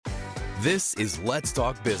This is Let's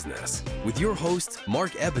Talk Business with your hosts,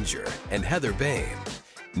 Mark Ebinger and Heather Bain.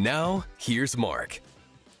 Now, here's Mark.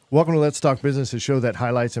 Welcome to Let's Talk Business, a show that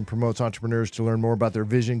highlights and promotes entrepreneurs to learn more about their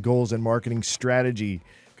vision, goals, and marketing strategy.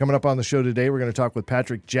 Coming up on the show today, we're going to talk with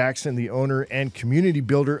Patrick Jackson, the owner and community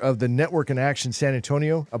builder of the Network in Action San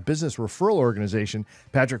Antonio, a business referral organization.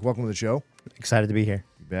 Patrick, welcome to the show. Excited to be here.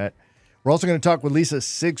 You bet. We're also going to talk with Lisa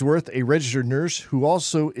Sigsworth, a registered nurse who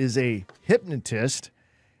also is a hypnotist,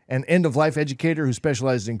 an end-of-life educator who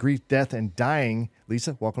specializes in grief, death, and dying.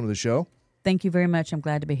 Lisa, welcome to the show. Thank you very much. I'm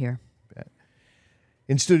glad to be here.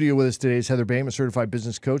 In studio with us today is Heather Bain, a certified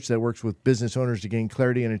business coach that works with business owners to gain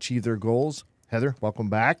clarity and achieve their goals. Heather, welcome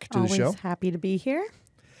back to the show. Always happy to be here.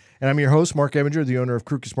 And I'm your host, Mark Ebinger, the owner of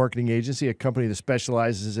Crookus Marketing Agency, a company that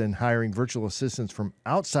specializes in hiring virtual assistants from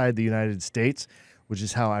outside the United States, which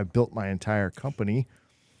is how I built my entire company.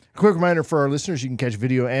 A quick reminder for our listeners, you can catch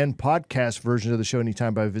video and podcast versions of the show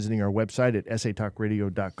anytime by visiting our website at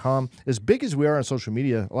satalkradio.com. As big as we are on social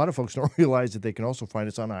media, a lot of folks don't realize that they can also find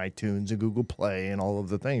us on iTunes and Google Play and all of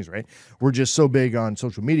the things, right? We're just so big on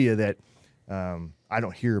social media that I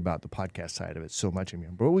don't hear about the podcast side of it so much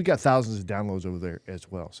anymore. But we got thousands of downloads over there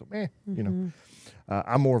as well. So, you know,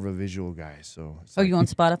 I'm more of a visual guy. So, Oh, you on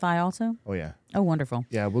Spotify also? Oh, yeah. Oh, wonderful.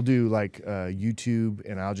 Yeah, we'll do like YouTube,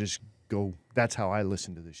 and I'll just go. That's how I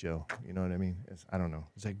listen to the show. You know what I mean? I don't know.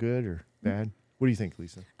 Is that good or bad? What do you think,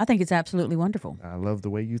 Lisa? I think it's absolutely wonderful. I love the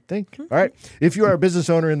way you think. All right. If you are a business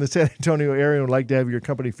owner in the San Antonio area and would like to have your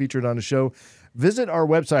company featured on the show, visit our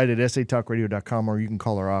website at satalkradio.com, or you can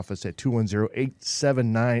call our office at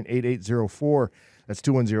 210-879-8804. That's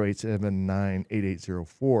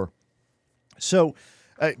 210-879-8804. So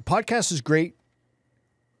podcast is great.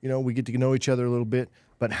 You know, we get to know each other a little bit.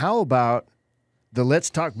 But how about the Let's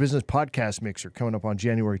Talk Business podcast mixer coming up on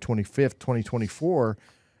January 25th, 2024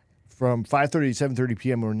 from 5:30 to 7:30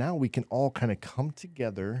 p.m. where now we can all kind of come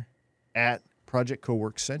together at Project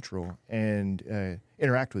Cowork Central and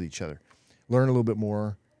interact with each other, learn a little bit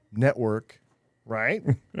more, network, right?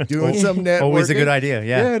 Doing some networking. Always a good idea,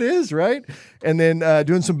 yeah. Yeah, it is, right? And then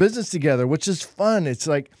doing some business together, which is fun. It's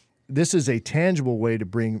like this is a tangible way to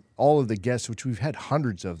bring all of the guests, which we've had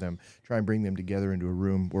hundreds of them, try and bring them together into a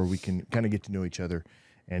room where we can kind of get to know each other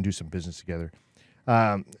and do some business together.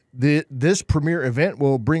 This premier event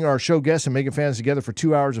will bring our show guests and mega fans together for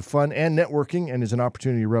 2 hours of fun and networking, and is an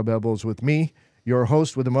opportunity to rub elbows with me, your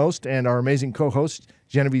host with the most, and our amazing co-hosts,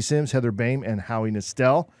 Genevieve Sims, Heather Bain, and Howie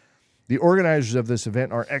Nestel. The organizers of this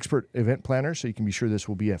event are expert event planners, so you can be sure this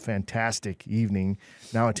will be a fantastic evening.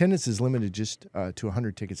 Now, attendance is limited just to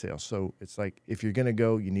 100 ticket sales, so it's like if you're going to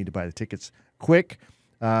go, you need to buy the tickets quick.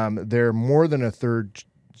 They're more than a third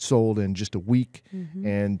sold in just a week,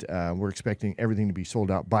 and we're expecting everything to be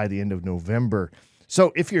sold out by the end of November.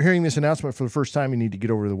 So if you're hearing this announcement for the first time, you need to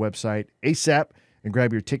get over to the website ASAP and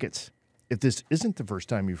grab your tickets. If this isn't the first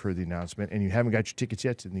time you've heard the announcement and you haven't got your tickets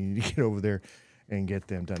yet, then you need to get over there and get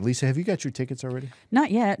them done. Lisa, have you got your tickets already?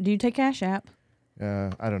 Not yet. Do you take Cash App?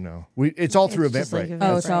 I don't know. It's all through Eventbrite.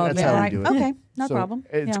 Oh, it's all That's Eventbrite. how we do it. Okay, no So problem.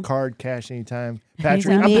 It's Yeah. card, cash, anytime.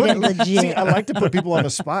 Patrick, Anytime. Made it legit. See, I like to put people on the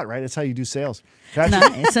spot, right? That's how you do sales. Patrick,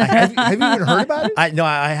 Nice. have you even heard about it?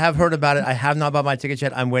 I have heard about it. I have not bought my tickets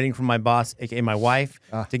yet. I'm waiting for my boss, aka my wife,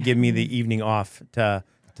 to give me the evening off to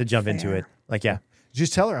jump into it. Like, yeah.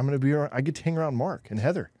 Just tell her I'm going to be around. I get to hang around Mark and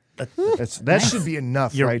Heather. That should be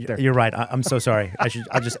enough right there. You're right. I'm so sorry. I'll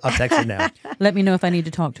text her now. Let me know if I need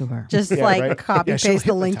to talk to her. Just Yeah, like right? copy Yeah, she'll paste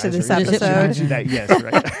the link to hypnotize this her. episode. That, yes,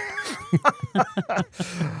 right.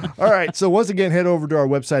 All right. So once again, head over to our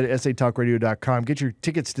website at satalkradio.com. Get your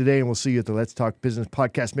tickets today, and we'll see you at the Let's Talk Business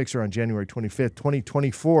podcast mixer on January 25th,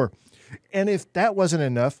 2024. And if that wasn't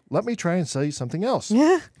enough, let me try and sell you something else.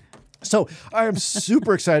 Yeah. So I am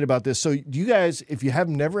super excited about this. So you guys, if you have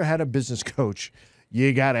never had a business coach,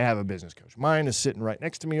 you got to have a business coach. Mine is sitting right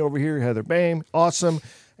next to me over here, Heather Bain. Awesome.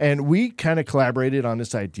 And we kind of collaborated on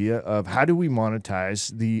this idea of how do we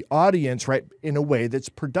monetize the audience, right, in a way that's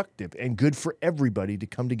productive and good for everybody to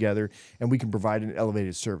come together, and we can provide an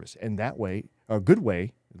elevated service. And that way, a good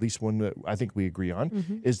way, at least one that I think we agree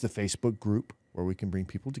on, is the Facebook group where we can bring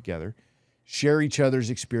people together, share each other's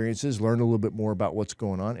experiences, learn a little bit more about what's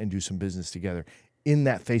going on, and do some business together in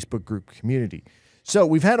that Facebook group community. So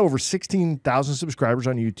we've had over 16,000 subscribers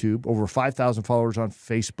on YouTube, over 5,000 followers on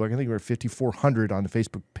Facebook. I think we're at 5,400 on the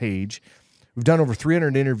Facebook page. We've done over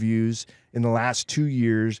 300 interviews in the last 2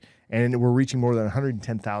 years, and we're reaching more than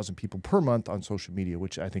 110,000 people per month on social media,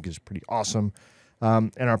 which I think is pretty awesome.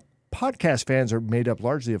 And our podcast fans are made up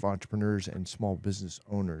largely of entrepreneurs and small business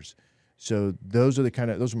owners. So those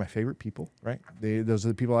are my favorite people, right? Those are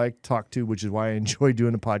the people I talk to, which is why I enjoy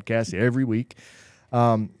doing the podcast every week.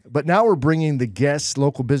 But now we're bringing the guests,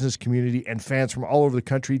 local business community, and fans from all over the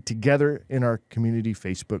country together in our community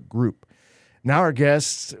Facebook group. Now our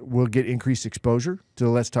guests will get increased exposure to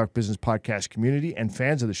the Let's Talk Business podcast community, and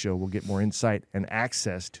fans of the show will get more insight and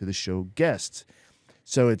access to the show guests.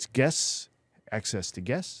 So it's guests access to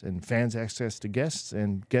guests, and fans access to guests,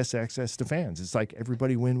 and guests access to fans. It's like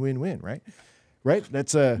everybody win, right? Right?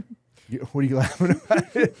 That's what are you laughing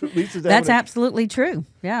about? Lisa's That's absolutely true.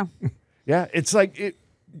 Yeah. Yeah, it's like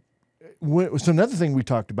so another thing we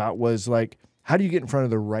talked about was like, how do you get in front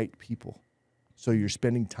of the right people? So you're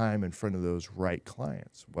spending time in front of those right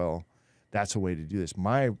clients. Well, that's a way to do this.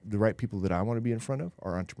 The right people that I want to be in front of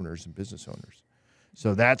are entrepreneurs and business owners.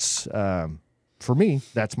 So that's, for me,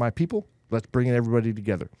 that's my people. Let's bring everybody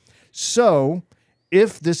together. So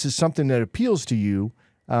if this is something that appeals to you,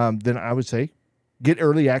 then I would say get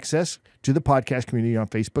early access to the podcast community on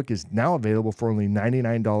Facebook is now available for only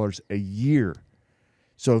 $99 a year.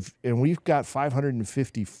 So and we've got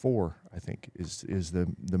 554, I think, is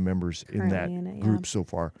the members Currently in that it, group so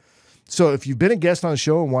far. So if you've been a guest on the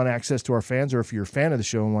show and want access to our fans, or if you're a fan of the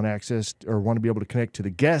show and want access or want to be able to connect to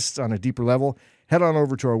the guests on a deeper level, head on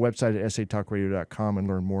over to our website at satalkradio.com and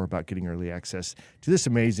learn more about getting early access to this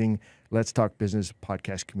amazing Let's Talk Business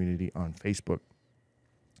podcast community on Facebook.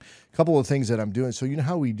 A couple of things that I'm doing. So you know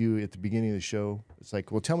how we do at the beginning of the show? It's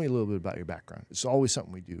like, well, tell me a little bit about your background. It's always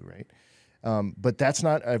something we do, right? But that's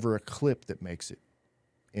not ever a clip that makes it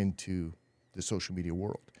into the social media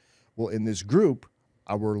world. Well, in this group,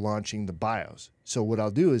 we're launching the bios. So what I'll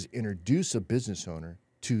do is introduce a business owner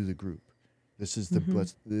to the group. This is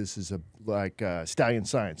like Stallion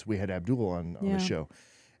Science. We had Abdul on the show,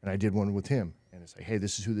 and I did one with him. And it's like, hey,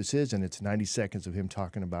 this is who this is, and it's 90 seconds of him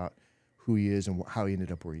talking about who he is and how he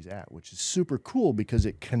ended up where he's at, which is super cool because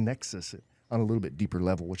it connects us on a little bit deeper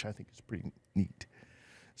level, which I think is pretty neat.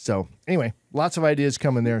 So anyway, lots of ideas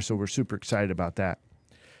coming there, so we're super excited about that.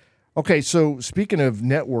 Okay, so speaking of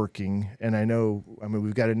networking, and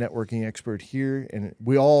we've got a networking expert here, and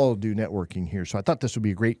we all do networking here, so I thought this would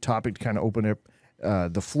be a great topic to kind of open up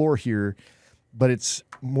the floor here, but it's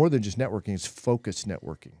more than just networking, it's focused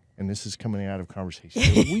networking. And this is coming out of conversations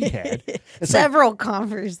that we had. Several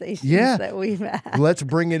conversations that we've had. Let's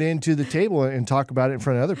bring it into the table and talk about it in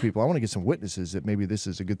front of other people. I want to get some witnesses that maybe this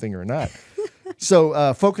is a good thing or not.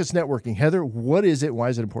 So focused networking. Heather, what is it? Why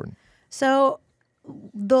is it important? So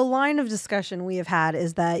the line of discussion we have had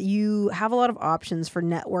is that you have a lot of options for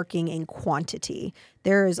networking in quantity.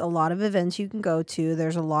 There is a lot of events you can go to.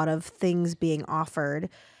 There's a lot of things being offered.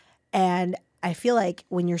 And I feel like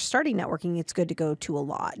when you're starting networking, it's good to go to a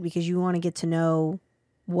lot because you want to get to know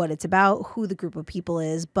what it's about, who the group of people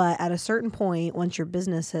is. But at a certain point, once your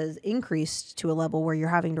business has increased to a level where you're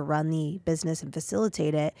having to run the business and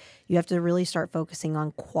facilitate it, you have to really start focusing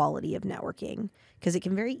on quality of networking because it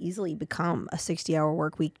can very easily become a 60-hour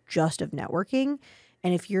work week just of networking.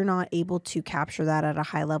 And if you're not able to capture that at a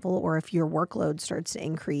high level, or if your workload starts to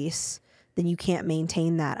increase, then you can't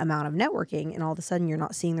maintain that amount of networking. And all of a sudden, you're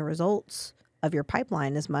not seeing the results of your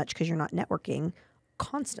pipeline as much because you're not networking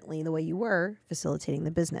constantly the way you were facilitating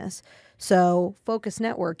the business. So focus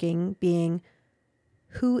networking being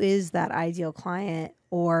who is that ideal client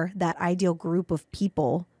or that ideal group of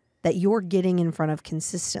people that you're getting in front of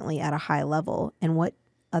consistently at a high level, and what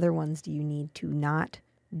other ones do you need to not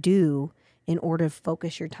do in order to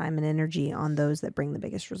focus your time and energy on those that bring the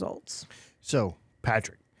biggest results. So,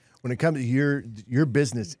 Patrick, when it comes to your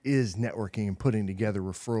business is networking and putting together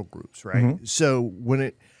referral groups, right? Mm-hmm. So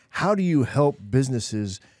how do you help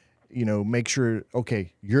businesses, make sure,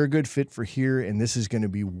 okay, you're a good fit for here and this is going to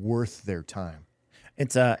be worth their time?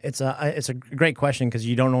 It's a great question because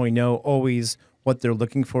you don't always what they're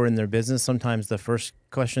looking for in their business. Sometimes the first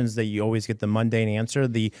questions that you always get the mundane answer,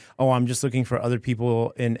 I'm just looking for other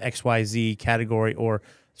people in XYZ category or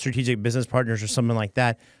strategic business partners or something like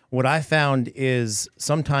that. What I found is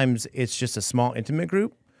sometimes it's just a small intimate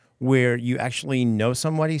group where you actually know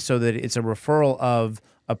somebody so that it's a referral of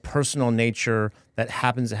a personal nature that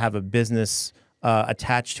happens to have a business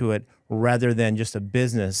attached to it rather than just a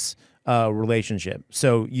business relationship.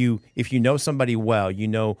 So if you know somebody well, you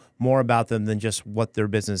know more about them than just what their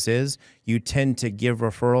business is, you tend to give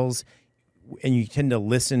referrals and you tend to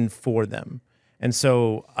listen for them. And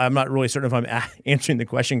so I'm not really certain if I'm answering the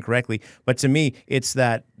question correctly, but to me, it's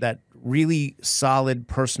that really solid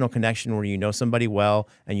personal connection where you know somebody well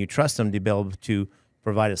and you trust them to be able to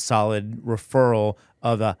provide a solid referral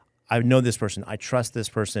of I know this person, I trust this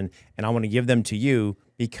person, and I want to give them to you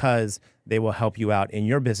because they will help you out in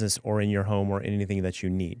your business or in your home or anything that you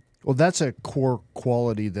need. Well, that's a core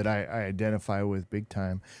quality that I identify with big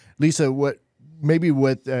time. Lisa, maybe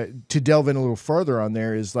what to delve in a little further on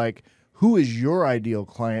there is like, who is your ideal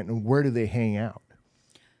client and where do they hang out?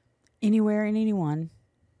 Anywhere and anyone,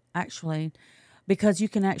 actually, because you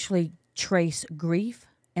can actually trace grief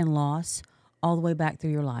and loss all the way back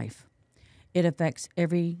through your life. It affects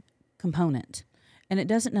every component. And it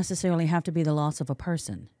doesn't necessarily have to be the loss of a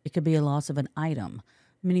person. It could be a loss of an item.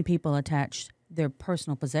 Many people attach their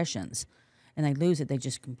personal possessions and they lose it. They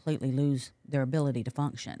just completely lose their ability to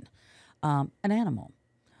function. An animal.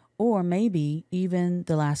 Or maybe even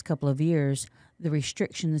the last couple of years, the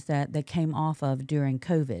restrictions that came off of during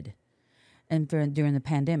COVID and during the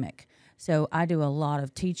pandemic. So I do a lot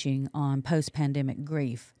of teaching on post-pandemic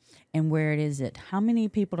grief and where it is that how many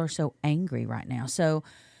people are so angry right now. So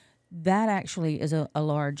that actually is a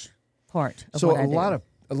large part of what I do.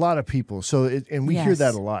 A lot of people. So and we hear Yes.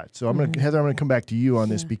 that a lot. So Heather, I'm gonna come back to you on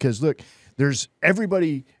this because look,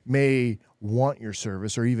 everybody may want your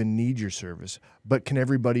service or even need your service, but can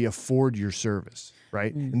everybody afford your service?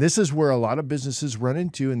 Right. And this is where a lot of businesses run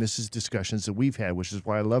into, and this is discussions that we've had, which is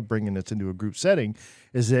why I love bringing this into a group setting,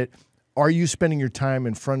 is that are you spending your time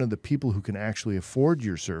in front of the people who can actually afford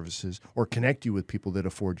your services or connect you with people that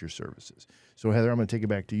afford your services? So Heather, I'm going to take it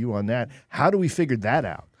back to you on that. How do we figure that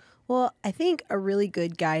out? Well, I think a really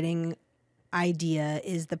good guiding idea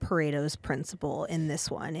is the Pareto's principle in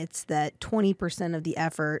this one. It's that 20% of the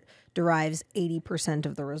effort derives 80%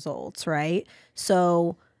 of the results, right?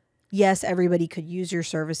 So yes, everybody could use your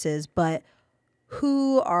services, but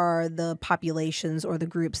who are the populations or the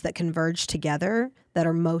groups that converge together that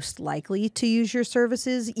are most likely to use your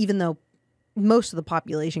services, even though most of the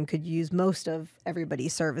population could use most of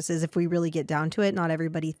everybody's services. If we really get down to it, not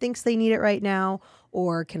everybody thinks they need it right now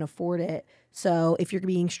or can afford it. So if you're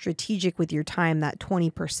being strategic with your time, that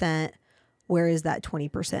 20%, where is that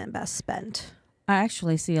 20% best spent? I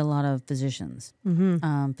actually see a lot of physicians.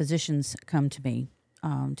 Physicians come to me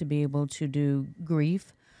to be able to do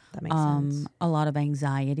grief. That makes sense. A lot of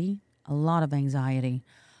anxiety.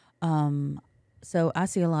 So I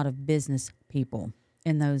see a lot of business people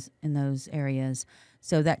in those areas.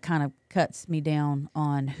 So that kind of cuts me down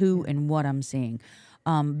on who and what I'm seeing.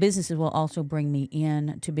 Businesses will also bring me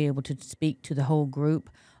in to be able to speak to the whole group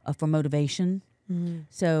for motivation.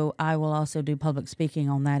 So I will also do public speaking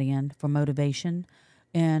on that end for motivation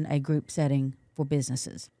in a group setting for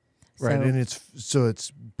businesses. Right, So- and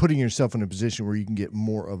it's putting yourself in a position where you can get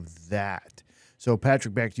more of that. So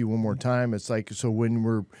Patrick, back to you one more time. It's like, so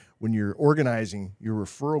when you're organizing your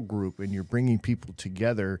referral group and you're bringing people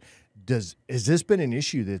together, has this been an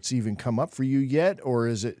issue that's even come up for you yet, or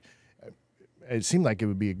is it? It seemed like it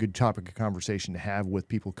would be a good topic of conversation to have with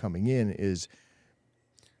people coming in.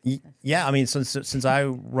 Yeah, I mean, since I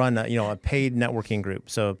run a paid networking group,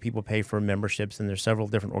 so people pay for memberships, and there's several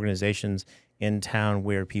different organizations in town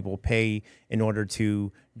where people pay in order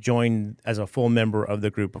to join as a full member of the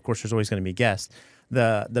group. Of course, there's always going to be guests.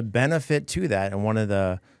 The benefit to that, and one of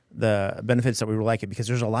the benefits that we really like it, because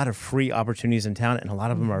there's a lot of free opportunities in town, and a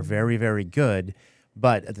lot of them are very, very good.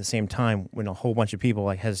 But at the same time, when a whole bunch of people,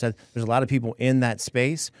 like Heather said, there's a lot of people in that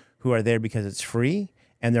space who are there because it's free,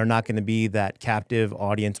 and they're not going to be that captive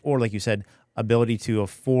audience or, like you said, ability to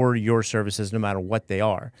afford your services no matter what they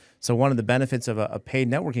are. So one of the benefits of a paid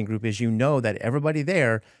networking group is that everybody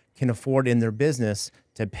there can afford in their business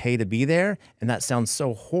to pay to be there. And that sounds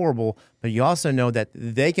so horrible, but you also know that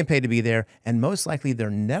they can pay to be there, and most likely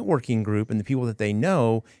their networking group and the people that they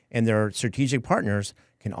know and their strategic partners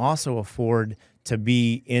can also afford to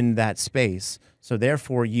be in that space. So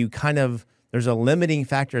therefore, there's a limiting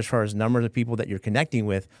factor as far as numbers of people that you're connecting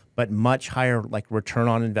with, but much higher like return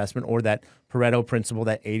on investment, or that Pareto principle,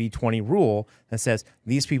 that 80-20 rule that says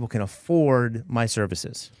these people can afford my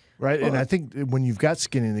services. Right, and I think when you've got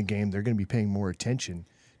skin in the game, they're going to be paying more attention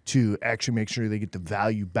to actually make sure they get the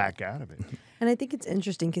value back out of it. And I think it's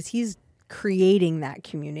interesting because he's creating that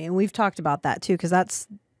community. And we've talked about that too, because that's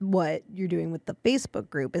what you're doing with the Facebook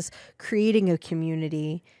group, is creating a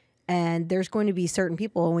community. And there's going to be certain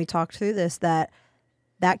people, and we talked through this, that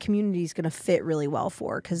community is going to fit really well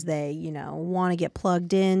for, because they, want to get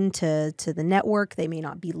plugged in to the network. They may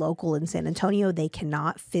not be local in San Antonio. They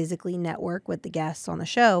cannot physically network with the guests on the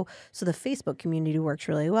show. So the Facebook community works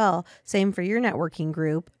really well. Same for your networking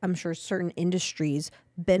group. I'm sure certain industries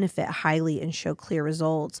benefit highly and show clear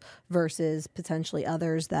results versus potentially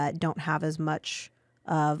others that don't have as much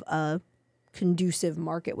of a conducive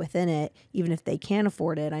market within it, even if they can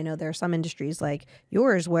afford it. I know there are some industries like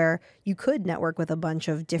yours where you could network with a bunch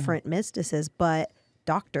of different businesses, but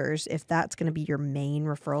doctors, if that's going to be your main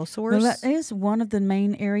referral source. Well, that is one of the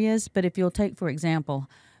main areas. But if you'll take, for example,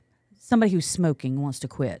 somebody who's smoking wants to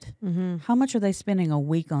quit, how much are they spending a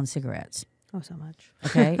week on cigarettes? Oh, so much.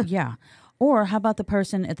 Okay, yeah. Or how about the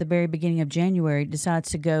person at the very beginning of January decides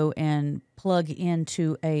to go and plug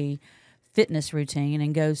into a fitness routine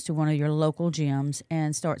and goes to one of your local gyms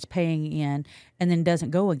and starts paying in and then doesn't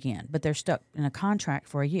go again, but they're stuck in a contract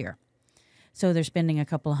for a year. So they're spending a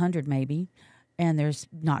couple of hundred maybe, and they're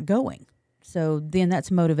not going. So then that's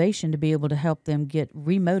motivation to be able to help them get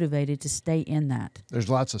remotivated to stay in that. There's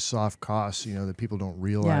lots of soft costs, that people don't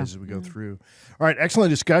realize as we go through. All right, excellent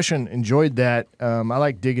discussion. Enjoyed that. I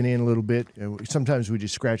like digging in a little bit. Sometimes we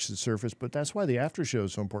just scratch the surface, but that's why the after show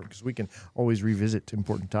is so important, because we can always revisit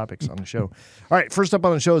important topics on the show. All right, first up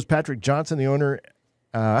on the show is Patrick Johnson, the owner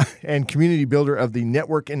and community builder of the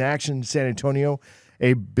Network in Action San Antonio,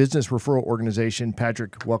 a business referral organization.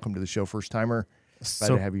 Patrick, welcome to the show, first timer. Glad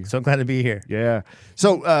to have you. So glad to be here. Yeah.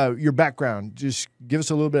 So your background, just give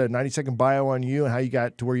us a little bit of 90-second bio on you and how you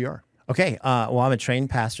got to where you are. Okay. Well, I'm a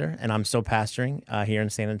trained pastor, and I'm still pastoring here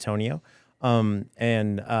in San Antonio.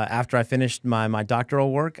 After I finished my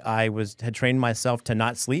doctoral work, I had trained myself to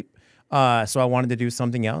not sleep. So I wanted to do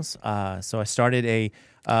something else. So I started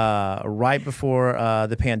right before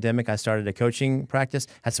the pandemic, I started a coaching practice,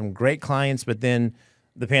 had some great clients, but then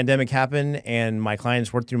the pandemic happened and my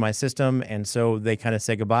clients worked through my system. And so they kind of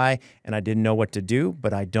said goodbye, and I didn't know what to do,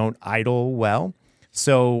 but I don't idle well.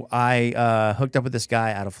 So I hooked up with this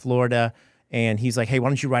guy out of Florida, and he's like, hey, why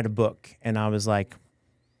don't you write a book? And I was like,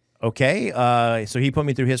 okay. So he put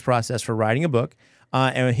me through his process for writing a book.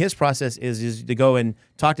 And his process is to go and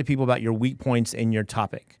talk to people about your weak points in your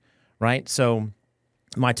topic, right? So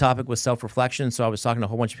my topic was self-reflection, so I was talking to a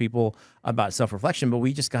whole bunch of people about self-reflection, but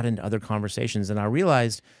we just got into other conversations, and I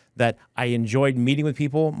realized that I enjoyed meeting with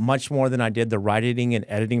people much more than I did the writing and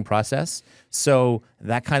editing process. So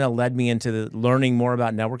that kind of led me into learning more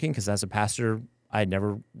about networking, because as a pastor, I had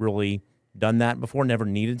never really done that before, never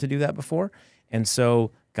needed to do that before. And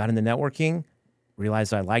so got into networking,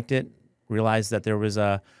 realized I liked it, realized that there was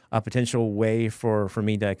a potential way for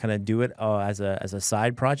me to kind of do it as a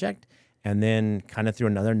side project. And then kind of through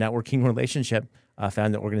another networking relationship,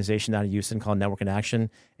 found an organization out of Houston called Network in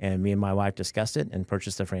Action, and me and my wife discussed it and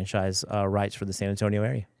purchased the franchise rights for the San Antonio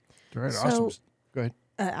area. All right, awesome. Go ahead.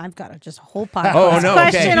 I've got just a whole podcast Okay.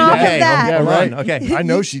 question off of that. Yeah, right. Okay. I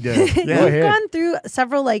know she does. Go You've ahead. gone through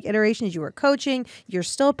several iterations. You were coaching, you're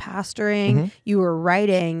still pastoring, you were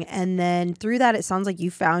writing, and then through that, it sounds like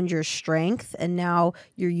you found your strength, and now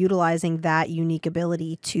you're utilizing that unique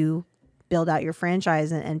ability to build out your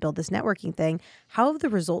franchise and build this networking thing. How have the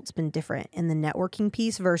results been different in the networking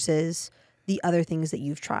piece versus the other things that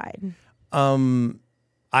you've tried?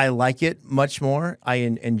 I like it much more. I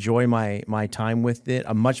enjoy my time with it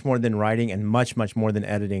much more than writing, and much more than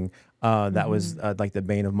editing. That was like the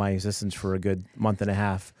bane of my existence for a good month and a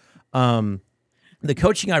half. The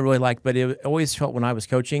coaching I really liked, but it always felt when I was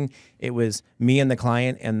coaching, it was me and the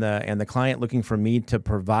client, and the client looking for me to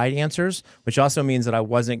provide answers, which also means that I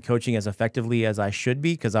wasn't coaching as effectively as I should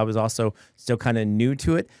be, because I was also still kind of new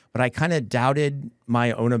to it. But I kind of doubted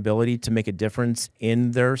my own ability to make a difference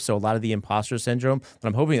in there. So a lot of the imposter syndrome that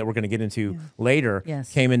I'm hoping that we're going to get into later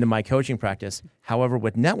came into my coaching practice. However,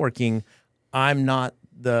 with networking, I'm not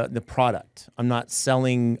the product. I'm not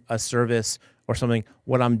selling a service or something.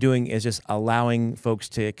 What I'm doing is just allowing folks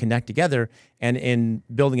to connect together, and in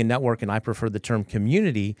building a network, and I prefer the term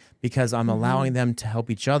community, because I'm allowing them to help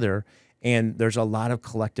each other. And there's a lot of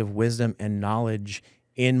collective wisdom and knowledge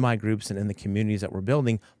in my groups and in the communities that we're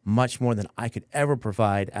building, much more than I could ever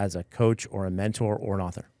provide as a coach or a mentor or an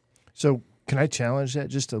author. So can I challenge that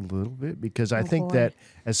just a little bit? Because I think that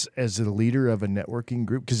as a leader of a networking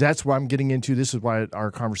group, because that's what I'm getting into, this is why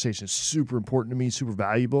our conversation is super important to me, super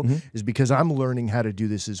valuable, is because I'm learning how to do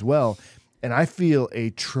this as well. And I feel a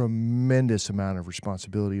tremendous amount of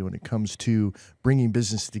responsibility when it comes to bringing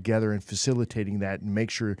business together and facilitating that, and make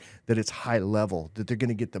sure that it's high level, that they're going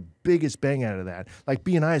to get the biggest bang out of that. Like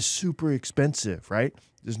BNI is super expensive, right?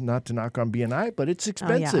 Just not to knock on BNI, but it's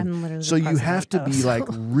expensive. I'm literally so you have to be like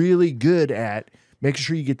really good at making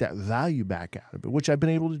sure you get that value back out of it, which I've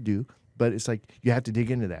been able to do, but it's like you have to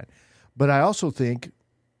dig into that. But I also think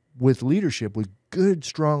with leadership, with good,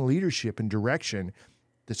 strong leadership and direction,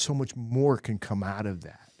 that so much more can come out of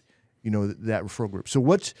that, that referral group. So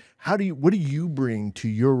what do you bring to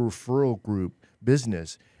your referral group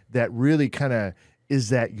business that really kind of is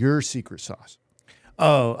that your secret sauce?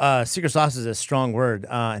 Secret sauce is a strong word,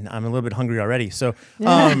 and I'm a little bit hungry already. So,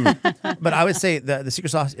 but I would say the secret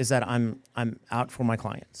sauce is that I'm out for my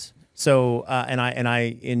clients. So, and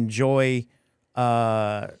I enjoy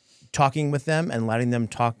talking with them and letting them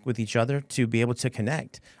talk with each other to be able to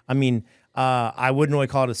connect. I mean, I wouldn't really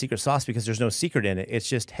call it a secret sauce because there's no secret in it. It's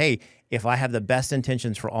just, hey, if I have the best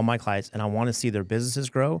intentions for all my clients and I want to see their businesses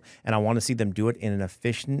grow and I want to see them do it in an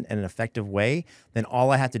efficient and an effective way, then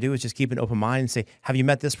all I have to do is just keep an open mind and say, have you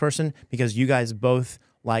met this person? Because you guys both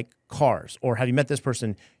like cars. Or have you met this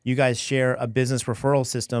person? You guys share a business referral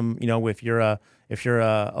system. You know, if you're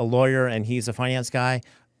a lawyer and he's a finance guy,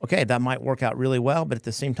 okay, that might work out really well. But at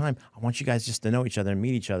the same time, I want you guys just to know each other and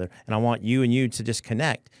meet each other. And I want you and you to just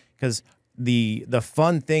connect, because the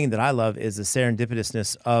fun thing that I love is the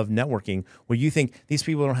serendipitousness of networking, where you think these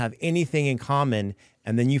people don't have anything in common,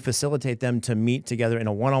 and then you facilitate them to meet together in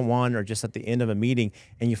a one-on-one or just at the end of a meeting,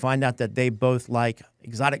 and you find out that they both like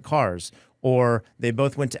exotic cars, or they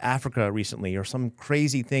both went to Africa recently, or some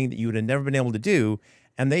crazy thing that you would have never been able to do,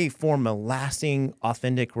 and they form a lasting,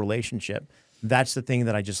 authentic relationship. That's the thing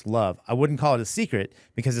that I just love. I wouldn't call it a secret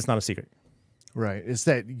because it's not a secret. Right. It's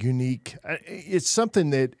that unique. It's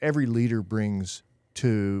something that every leader brings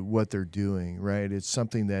to what they're doing, right? It's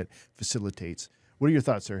something that facilitates. What are your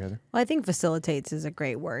thoughts there, Heather? Well, I think facilitates is a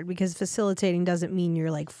great word, because facilitating doesn't mean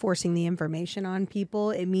you're like forcing the information on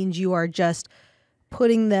people. It means you are just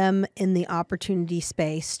putting them in the opportunity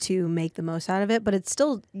space to make the most out of it. But it's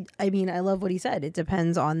still, I mean, I love what he said. It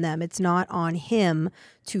depends on them. It's not on him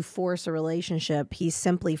to force a relationship. He's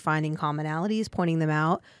simply finding commonalities, pointing them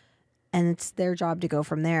out, and it's their job to go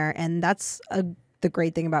from there. And that's the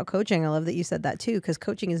great thing about coaching. I love that you said that too, because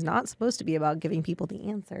coaching is not supposed to be about giving people the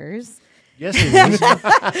answers. Yes, it is.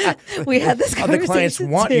 We had this conversation The clients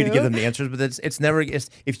want too. you to give them the answers, but it's never.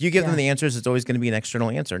 If you give them the answers, it's always going to be an external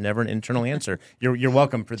answer, never an internal answer. You're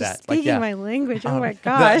welcome for that. Speaking my language, oh my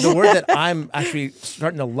gosh. The word that I'm actually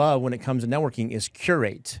starting to love when it comes to networking is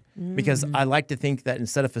curate, because I like to think that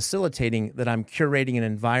instead of facilitating, that I'm curating an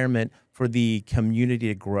environment for the community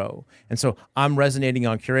to grow. And so I'm resonating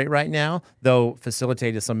on curate right now, though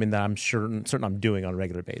facilitate is something that I'm certain I'm doing on a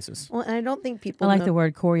regular basis. Well, and I don't think people I like know the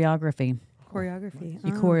word choreography. choreography.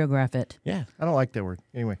 You choreograph it. Yeah. I don't like that word.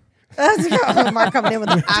 Anyway. Mark coming in with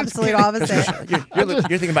the absolute opposite. You're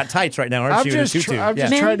thinking about tights right now, aren't I'm you? just, In a tutu. I'm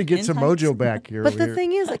just Yeah. trying to get Men some in tights. mojo back here. But over the here.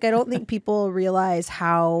 thing is, like, I don't think people realize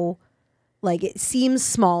how, like, it seems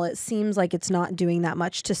small. It seems like it's not doing that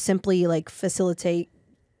much to simply, like, facilitate,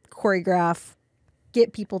 choreograph,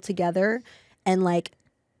 get people together, and, like,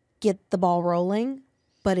 get the ball rolling.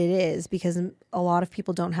 But it is, because a lot of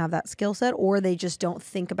people don't have that skill set, or they just don't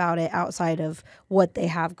think about it outside of what they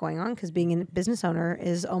have going on, because being a business owner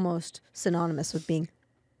is almost synonymous with being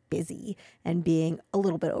busy and being a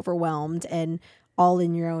little bit overwhelmed and all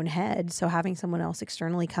in your own head. So having someone else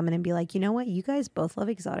externally come in and be like, you know what, you guys both love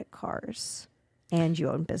exotic cars and you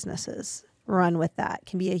own businesses, run with that,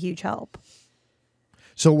 can be a huge help.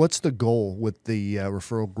 So what's the goal with the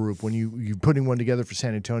referral group when you putting one together for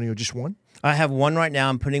San Antonio? Just one? I have one right now.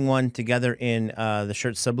 I'm putting one together in the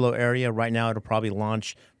Schertz-Cibolo area. Right now, it'll probably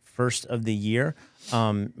launch first of the year.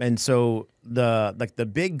 And so the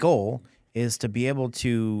big goal is to be able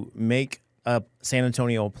to make San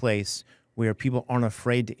Antonio a place where people aren't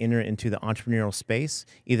afraid to enter into the entrepreneurial space,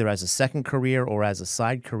 either as a second career or as a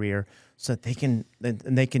side career, so that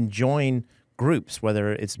they can join groups,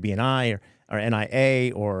 whether it's BNI or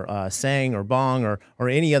NIA or Sang or Bong or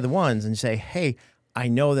any other ones, and say, hey, I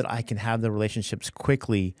know that I can have the relationships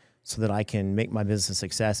quickly so that I can make my business a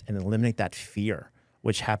success and eliminate that fear,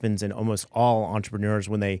 which happens in almost all entrepreneurs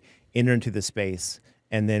when they enter into the space.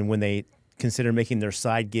 And then when they consider making their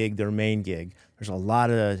side gig their main gig, there's a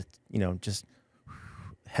lot of, just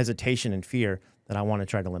hesitation and fear that I want to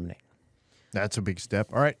try to eliminate. That's a big step.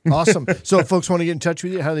 All right. Awesome. So if folks want to get in touch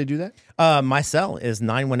with you, how do they do that? My cell is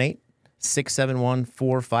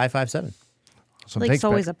 918-671-4557. So Like, thanks, it's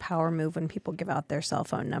always Patrick. a power move when people give out their cell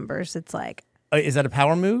phone numbers. It's like, Is that a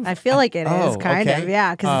power move? I feel like it is kind okay. of,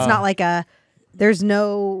 yeah, because it's not like there's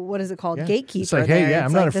no, what is it called, Yeah. gatekeeper. It's like, hey, there. yeah, It's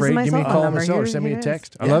I'm not like, this is afraid. my Give me a cell call phone on my number. cell or Here send me a it is.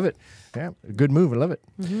 text. I love it. Yeah, a good move. I love it.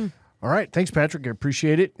 All right. Thanks, Patrick. I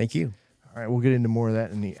appreciate it. Thank you. All right, we'll get into more of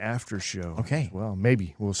that in the after show. Okay. Well,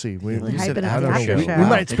 maybe. We'll see. We Hyping said up I the don't know. after We, show. we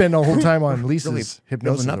might spend the whole time on Lisa's Really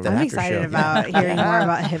hypnosis. building up over that there. I'm after excited show. about hearing more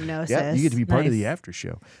about hypnosis. Yeah, you get to be part of the after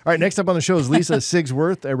show. All right, next up on the show is Lisa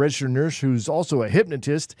Sigsworth, a registered nurse who's also a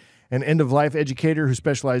hypnotist, an end-of-life educator who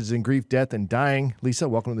specializes in grief, death, and dying. Lisa,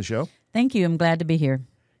 welcome to the show. Thank you. I'm glad to be here.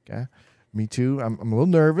 Okay. Me too. I'm a little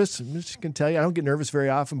nervous. I'm just going to tell you, I don't get nervous very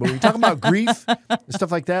often, but when you talk about grief and stuff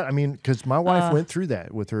like that, I mean, because my wife went through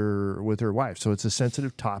that with her wife, so it's a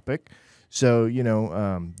sensitive topic. So,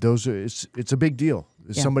 it's a big deal.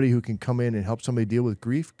 There's Yeah. somebody who can come in and help somebody deal with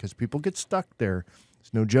grief, because people get stuck there.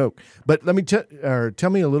 It's no joke. But let me tell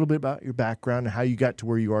me a little bit about your background and how you got to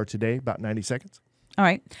where you are today, about 90 seconds. All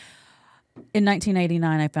right. In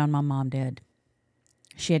 1989, I found my mom dead.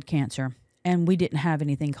 She had cancer, and we didn't have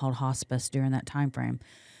anything called hospice during that time frame.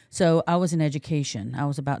 So I was in education. I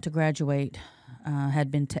was about to graduate,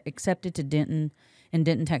 had been accepted to Denton,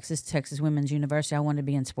 Texas Women's University. I wanted to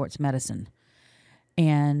be in sports medicine.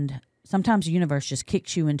 And sometimes the universe just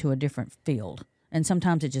kicks you into a different field. And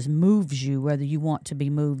sometimes it just moves you whether you want to be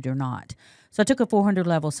moved or not. So I took a 400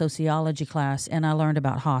 level sociology class, and I learned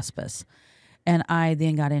about hospice. And I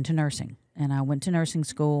then got into nursing. And I went to nursing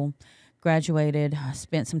school, graduated,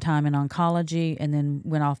 spent some time in oncology, and then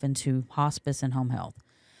went off into hospice and home health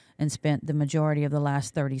and spent the majority of the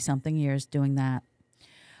last 30-something years doing that.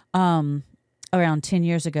 Around 10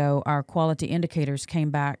 years ago, our quality indicators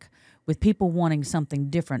came back with people wanting something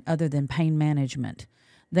different other than pain management.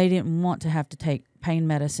 They didn't want to have to take pain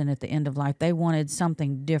medicine at the end of life. They wanted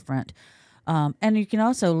something different. And you can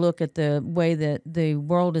also look at the way that the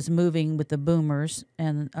world is moving with the boomers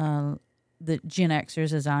and the Gen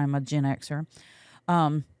Xers, as I am a Gen Xer,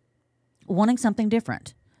 wanting something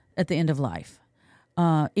different at the end of life.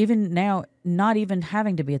 Even now, not even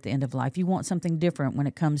having to be at the end of life, you want something different when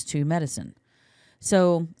it comes to medicine.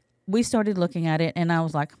 So we started looking at it, and I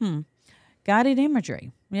was like, guided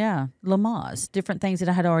imagery. Yeah, Lamaze, different things that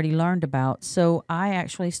I had already learned about. So I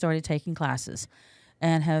actually started taking classes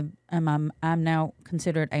and I'm now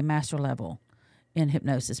considered a master level in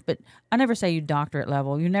hypnosis. But I never say you doctorate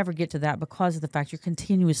level. You never get to that because of the fact you're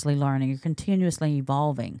continuously learning, you're continuously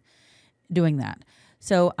evolving doing that.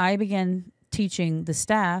 So I began teaching the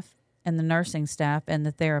staff and the nursing staff and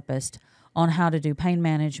the therapist on how to do pain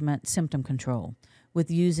management, symptom control with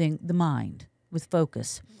using the mind, with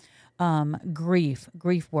focus. Grief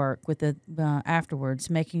work with the afterwards,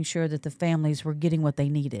 making sure that the families were getting what they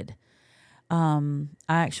needed. I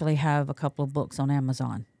actually have a couple of books on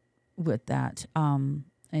Amazon with that.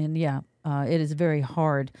 It is very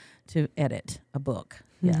hard to edit a book.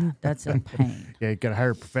 Yeah, that's a pain. Yeah, you got to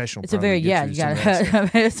hire a professional. It's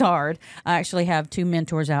it's hard. I actually have 2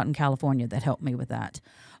 mentors out in California that helped me with that.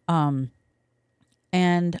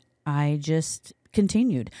 And I just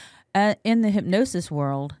continued. In the hypnosis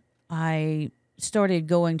world, I started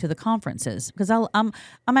going to the conferences because I'm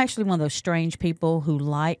actually one of those strange people who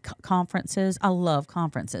like conferences. I love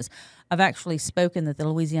conferences. I've actually spoken at the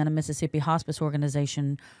Louisiana-Mississippi Hospice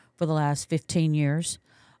Organization for the last 15 years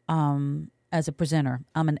as a presenter.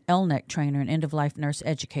 I'm an LNEC trainer, an end-of-life nurse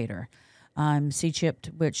educator. I'm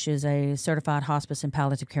CCHIPed, which is a certified hospice and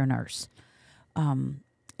palliative care nurse.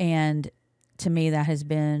 And to me, that has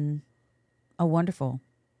been a wonderful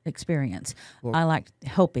experience. Well, I like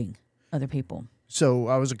helping other people. So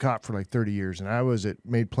I was a cop for like 30 years, and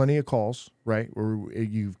made plenty of calls, right, where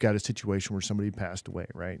you've got a situation where somebody passed away,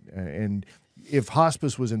 right? And if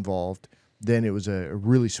hospice was involved, then it was a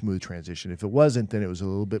really smooth transition. If it wasn't, then it was a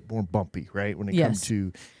little bit more bumpy, right, when it comes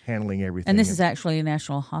to handling everything. And this is actually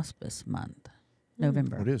National Hospice Month,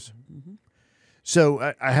 November. It is. Mm-hmm.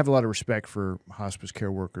 So I have a lot of respect for hospice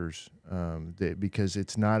care workers because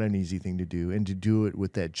it's not an easy thing to do, and to do it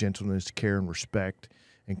with that gentleness, care, and respect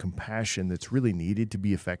and compassion that's really needed to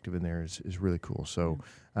be effective in there is really cool. So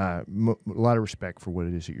a lot of respect for what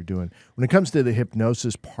it is that you're doing. When it comes to the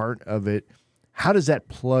hypnosis part of it, how does that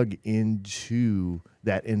plug into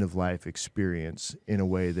that end-of-life experience in a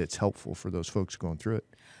way that's helpful for those folks going through it?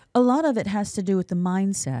 A lot of it has to do with the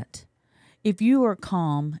mindset. If you are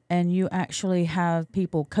calm and you actually have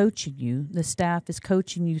people coaching you, the staff is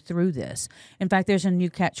coaching you through this. In fact, there's a new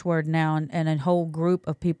catchword now and a whole group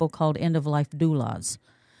of people called end-of-life doulas.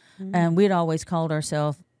 Mm-hmm. And we'd always called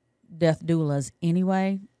ourselves death doulas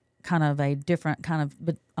anyway, kind of a different kind of,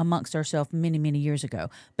 but amongst ourselves many, many years ago.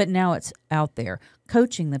 But now it's out there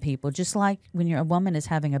coaching the people, just like when a woman is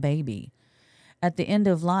having a baby. At the end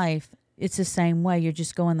of life, it's the same way. You're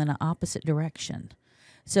just going in the opposite direction.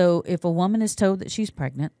 So if a woman is told that she's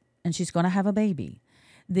pregnant and she's going to have a baby,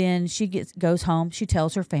 then she goes home, she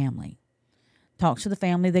tells her family, talks to the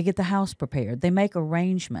family, they get the house prepared, they make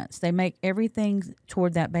arrangements, they make everything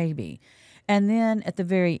toward that baby. And then at the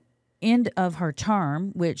very end of her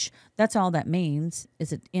term, which that's all that means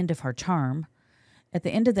is at the end of her term, at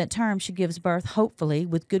the end of that term, she gives birth, hopefully,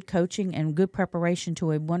 with good coaching and good preparation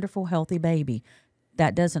to a wonderful, healthy baby.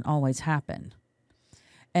 That doesn't always happen.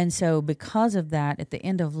 And so because of that, at the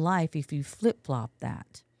end of life, if you flip-flop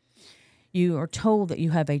that, you are told that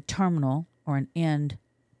you have a terminal or an end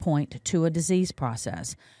point to a disease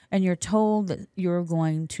process, and you're told that you're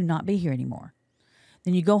going to not be here anymore.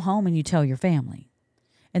 Then you go home and you tell your family.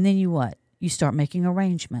 And then you what? You start making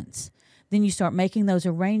arrangements. Then you start making those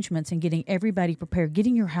arrangements and getting everybody prepared,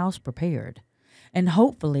 getting your house prepared. And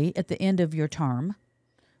hopefully at the end of your term,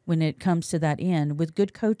 when it comes to that end, with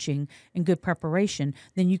good coaching and good preparation,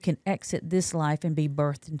 then you can exit this life and be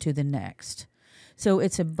birthed into the next. So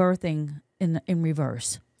it's a birthing in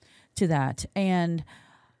reverse to that. And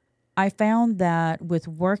I found that with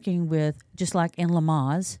working with, just like in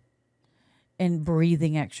Lamaze, and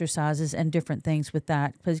breathing exercises and different things with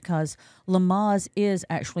that, because Lamaze is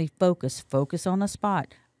actually focus on the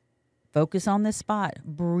spot, focus on this spot,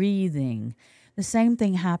 breathing. The same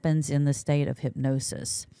thing happens in the state of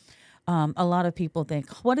hypnosis. A lot of people think,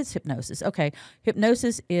 what is hypnosis? Okay,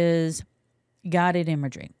 hypnosis is guided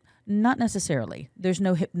imagery. Not necessarily. There's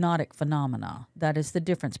no hypnotic phenomena. That is the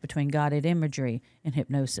difference between guided imagery and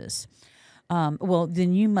hypnosis. Well,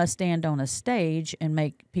 then you must stand on a stage and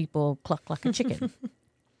make people cluck like a chicken.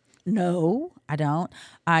 No, I don't.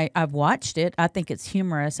 I've watched it. I think it's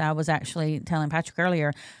humorous. I was actually telling Patrick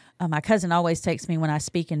earlier, my cousin always takes me when I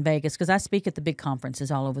speak in Vegas, because I speak at the big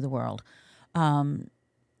conferences all over the world.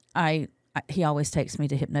 He always takes me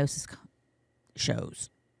to hypnosis shows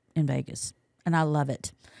in Vegas, and I love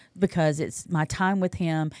it because it's my time with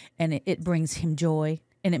him, and it brings him joy,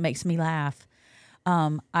 and it makes me laugh.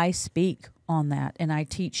 I speak on that, and I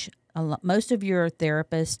teach a lot. Most of your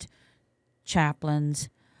therapists, chaplains,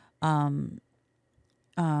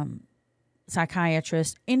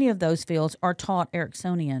 psychiatrists, any of those fields are taught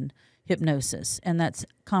Ericksonian hypnosis, and that's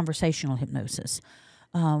conversational hypnosis.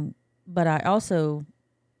 But I also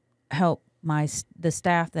help the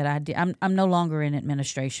staff that I do. I'm no longer in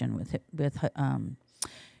administration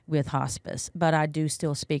with hospice, but I do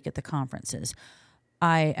still speak at the conferences.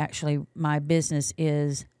 My business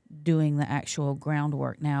is doing the actual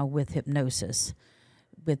groundwork now with hypnosis,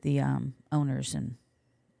 with the owners and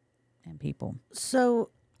people. So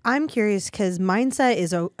I'm curious because mindset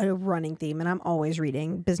is a running theme, and I'm always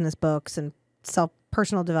reading business books and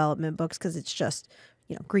personal development books because it's just,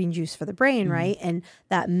 green juice for the brain, right? And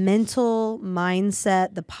that mental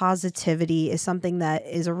mindset, the positivity is something that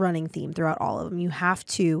is a running theme throughout all of them. You have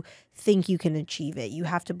to think you can achieve it. You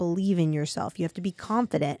have to believe in yourself. You have to be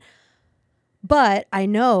confident. But I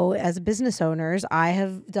know as business owners, I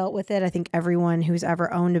have dealt with it. I think everyone who's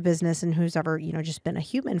ever owned a business and who's ever, just been a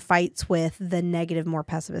human fights with the negative, more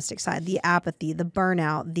pessimistic side, the apathy, the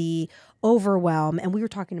burnout, the overwhelm. And we were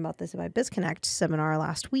talking about this at my BizConnect seminar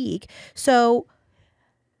last week. So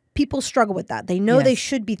people struggle with that. They know they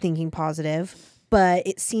should be thinking positive, but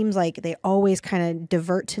it seems like they always kind of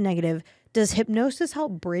divert to negative. Does hypnosis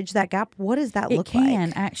help bridge that gap? What does that look like? It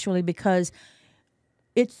can, actually, because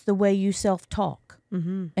it's the way you self-talk.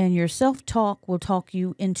 And your self-talk will talk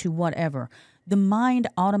you into whatever. The mind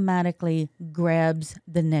automatically grabs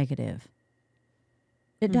the negative.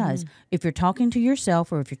 It does. If you're talking to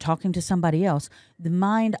yourself or if you're talking to somebody else, the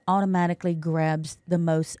mind automatically grabs the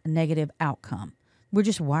most negative outcome. We're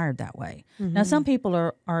just wired that way. Now, some people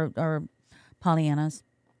are Pollyannas.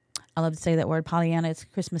 I love to say that word, Pollyanna. It's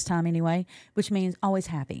Christmas time anyway, which means always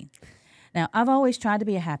happy. Now, I've always tried to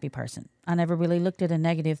be a happy person. I never really looked at a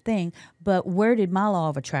negative thing, but where did my law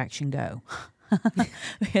of attraction go?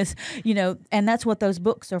 Because, and that's what those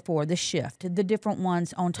books are for, the shift, the different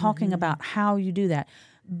ones on talking about how you do that.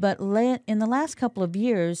 But in the last couple of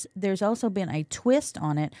years, there's also been a twist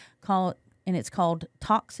on it, and it's called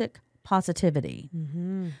toxic positivity.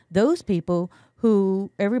 Those people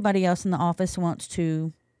who everybody else in the office wants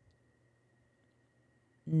to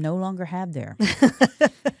no longer have there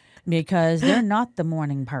because they're not the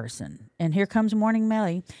morning person. And here comes Morning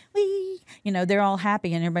Melly. Wee! They're all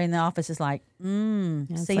happy, and everybody in the office is like, Caesar.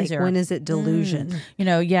 Like, when is it delusion?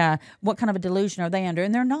 What kind of a delusion are they under?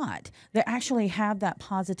 And they're not. They actually have that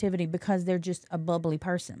positivity because they're just a bubbly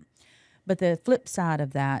person. But the flip side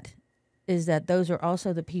of that is that those are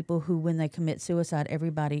also the people who, when they commit suicide,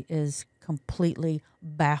 everybody is completely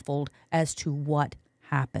baffled as to what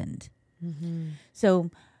happened.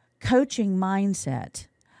 So coaching mindset,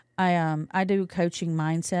 I do coaching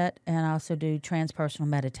mindset, and I also do transpersonal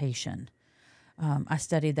meditation. I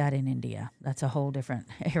studied that in India. That's a whole different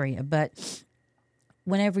area. But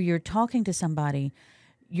whenever you're talking to somebody,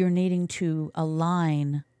 you're needing to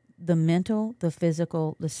align the mental, the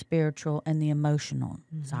physical, the spiritual, and the emotional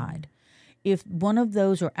side. If one of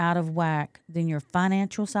those are out of whack, then your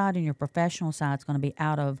financial side and your professional side is going to be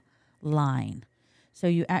out of line. So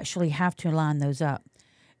you actually have to line those up.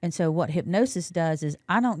 And so what hypnosis does is,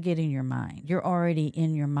 I don't get in your mind. You're already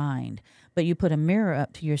in your mind. But you put a mirror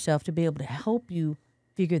up to yourself to be able to help you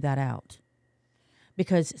figure that out.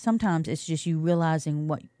 Because sometimes it's just you realizing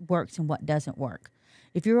what works and what doesn't work.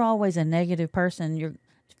 If you're always a negative person, you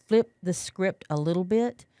flip the script a little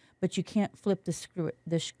bit, but you can't flip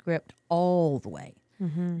the script all the way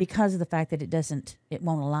because of the fact that it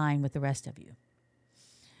won't align with the rest of you.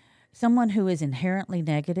 someone who is inherently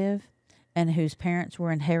negative and whose parents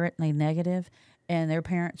were inherently negative and their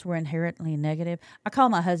parents were inherently negative. I call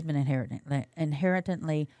my husband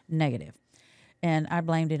inherently negative. And I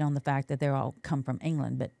blamed it on the fact that they're all come from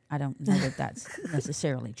England, but I don't know that that's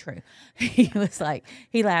necessarily true. He was like,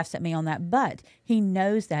 he laughs at me on that, but he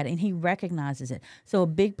knows that and he recognizes it. So a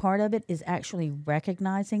big part of it is actually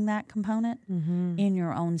recognizing that component in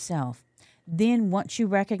your own self. Then once you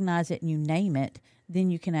recognize it and you name it, then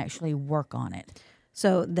you can actually work on it.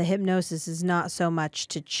 So the hypnosis is not so much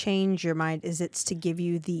to change your mind as it's to give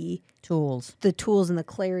you the Tools. and the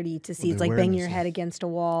clarity to see. the It's like banging your awareness, head against a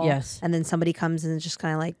wall. Yes. And then somebody comes and just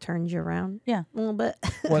kind of like turns you around Yeah. a little bit.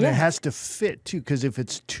 Well, and Yeah. it has to fit too, because if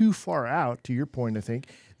it's too far out, to your point, I think,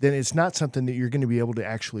 then it's not something that you're going to be able to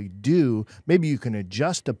actually do. Maybe you can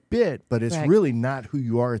adjust a bit, but it's Correct. really not who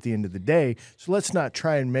you are at the end of the day. So let's not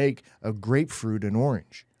try and make a grapefruit an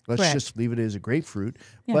orange. Let's Correct. just leave it as a grapefruit,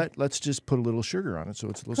 but let's just put a little sugar on it so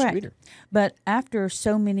it's a little Correct. sweeter. But after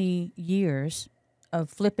so many years of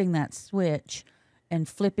flipping that switch and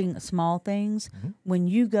flipping small things, when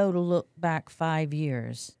you go to look back 5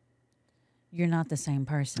 years, you're not the same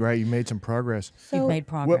person. Right, you made some progress. You've made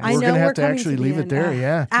progress. I We're know going to we're have to coming actually to the leave it end. there,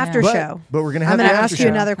 yeah. After But- show. But we're going to have I'm the going to after ask you show.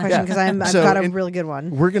 another question because I've So, got a and- really good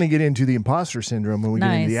one. We're going to get into the imposter syndrome when we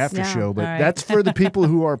get into the Nice. after Yeah. show, but All right. that's for the people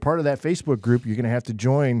who are part of that Facebook group. You're going to have to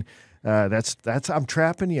join. That's I'm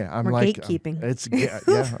trapping you. I'm We're like gatekeeping. It's yeah.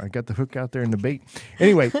 I got the hook out there and the bait.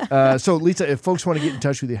 Anyway, so Lisa, if folks want to get in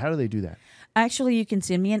touch with you, how do they do that? Actually, you can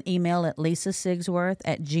send me an email at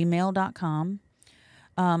lisasigsworth@gmail.com.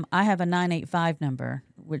 I have a 985 number,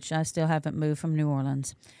 which I still haven't moved from New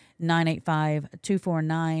Orleans.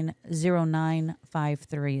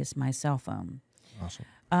 985-249-0953 is my cell phone. Awesome.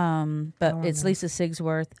 But it's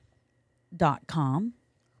lisasigsworth.com.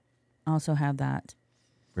 I also have that.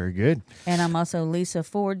 Very good. And I'm also Lisa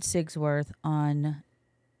Ford Sigsworth on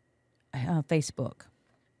Facebook.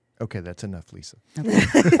 Okay, that's enough, Lisa.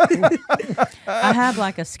 I have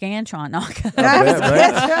like a Scantron.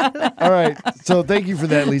 Right? All right. So thank you for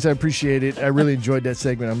that, Lisa. I appreciate it. I really enjoyed that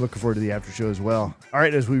segment. I'm looking forward to the after show as well. All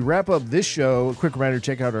right. As we wrap up this show, a quick reminder,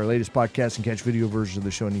 check out our latest podcast and catch video versions of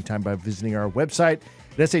the show anytime by visiting our website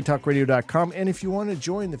at satalkradio.com. And if you want to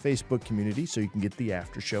join the Facebook community so you can get the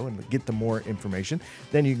after show and get the more information,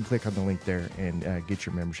 then you can click on the link there and get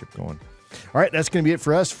your membership going. All right. That's going to be it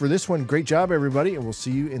for us for this one. Great job, everybody. And we'll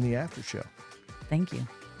see you in the after show. Thank you.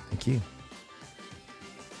 Thank you.